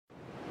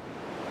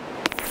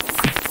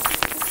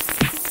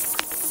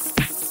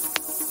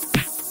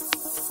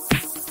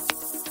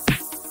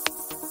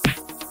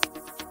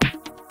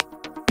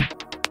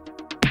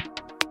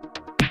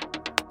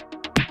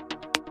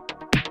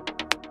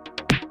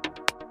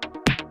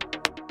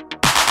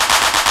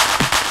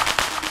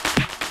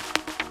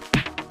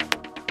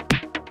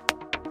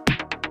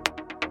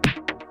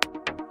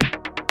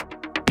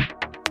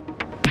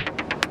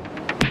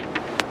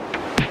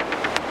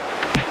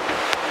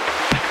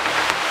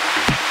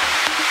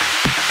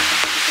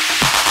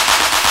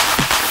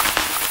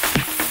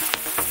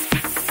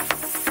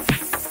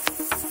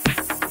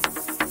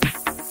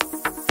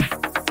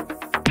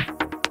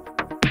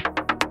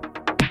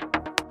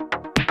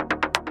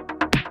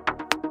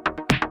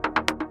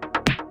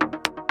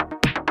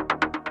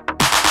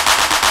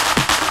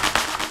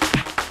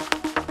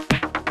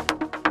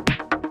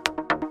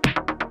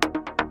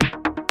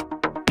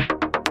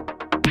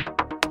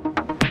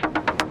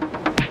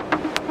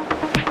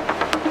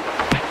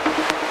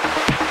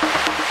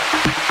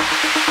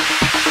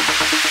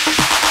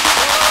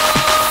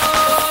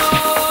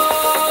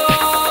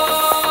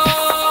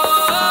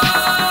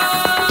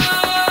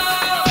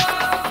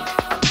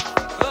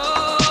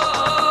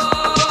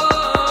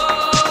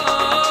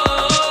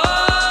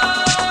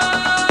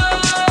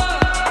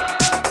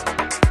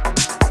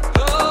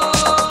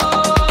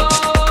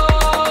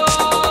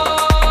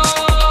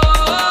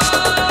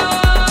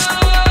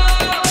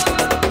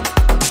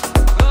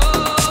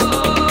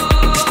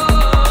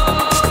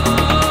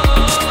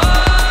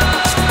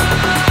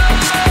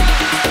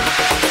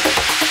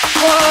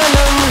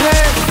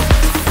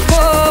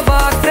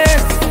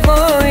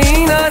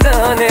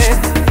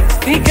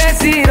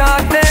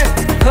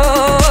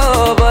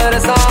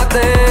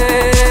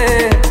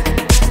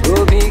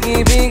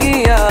भीगी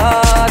भीगी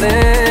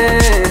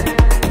यादें,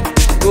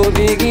 वो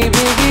भीगी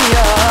भीगी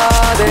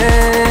यादें।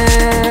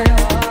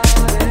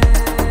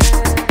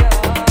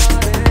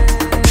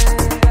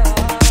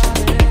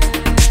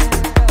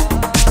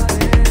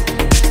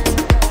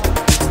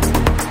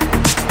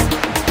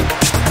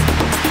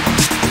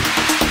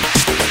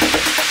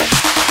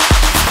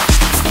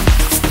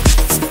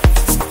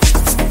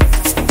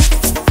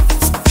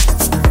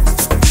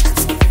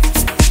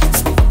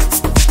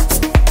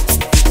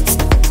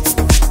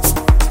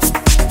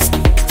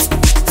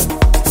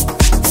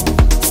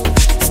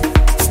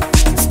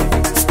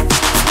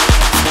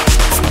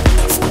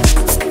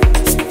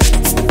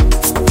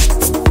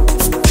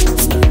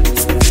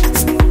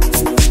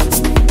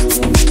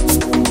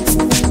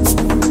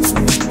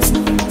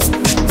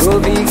 वो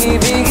भीगी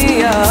भीगी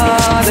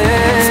यादें,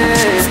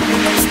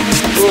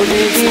 वो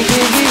भीगी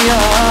भीगी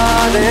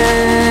यादें।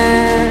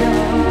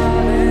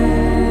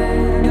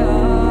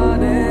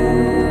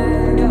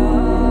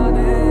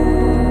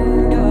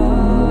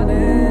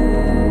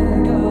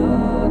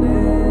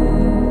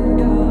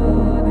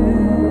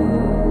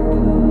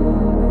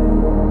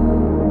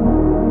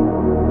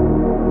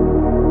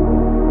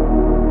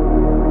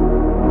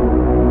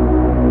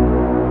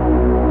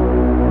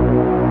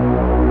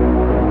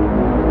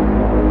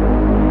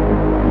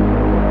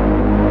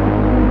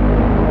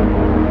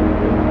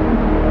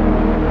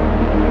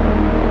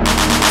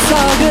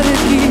 सागर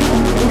की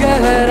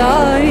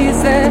गहराई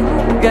से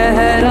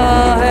गहरा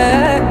है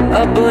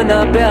अपना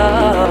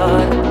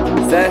प्यार,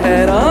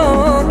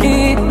 सहराओं की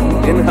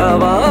इन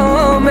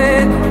हवाओं में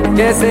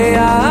कैसे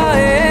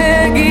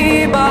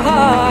आएगी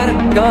बहार।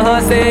 कहाँ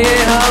से ये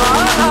हवा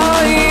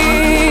आई,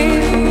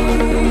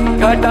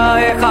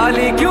 घटाए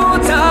खाली क्यों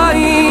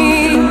छाई,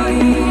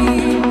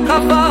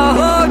 खफा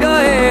हो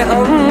गए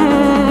हम,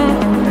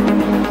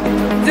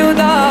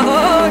 जुदा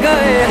हो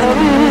गए हम।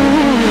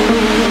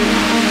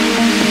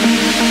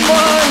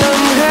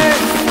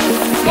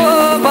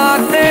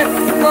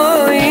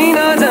 कोई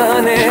ना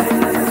जाने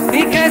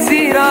ये कैसी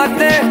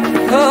रातें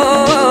हो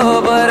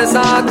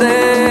बरसातें,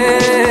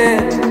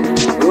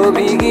 वो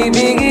भीगी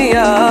भीगी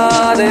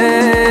यादें,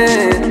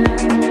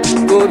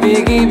 वो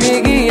भीगी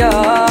भीगी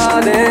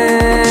यादें।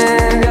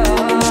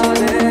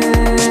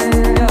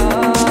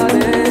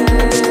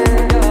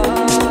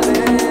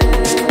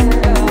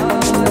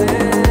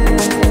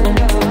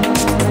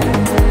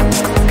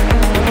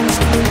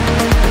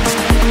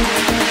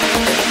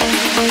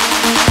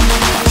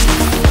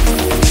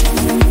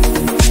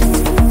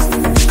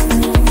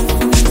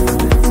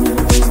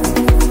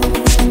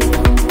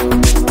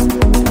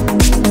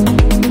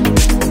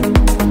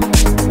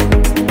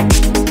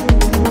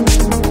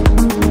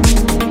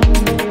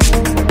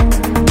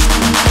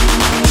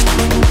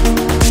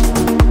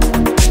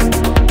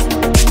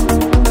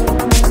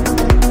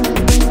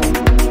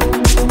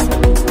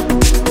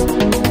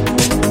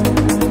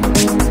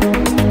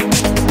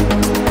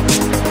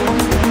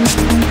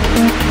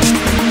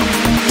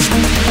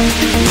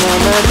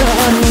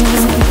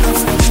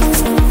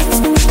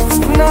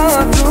 ना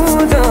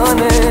तू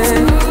जाने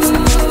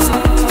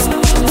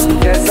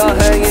कैसा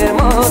है ये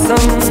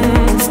मौसम,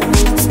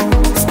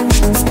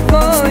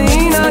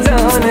 कोई ना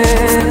जाने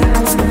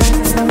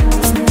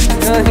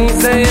कहीं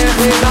से ये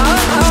फिजा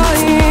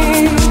आई,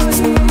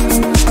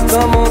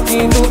 गमों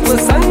की धूप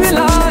संग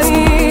लाई,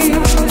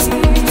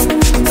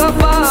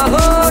 खफा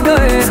हो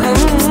गए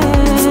हम,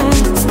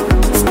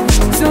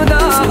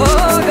 जुदा हो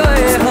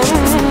गए हम।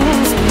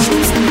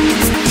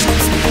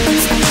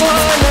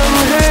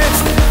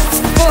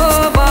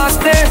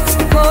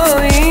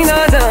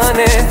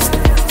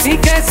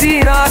 कैसी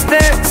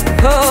रातें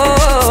हो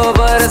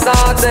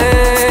बरसातें।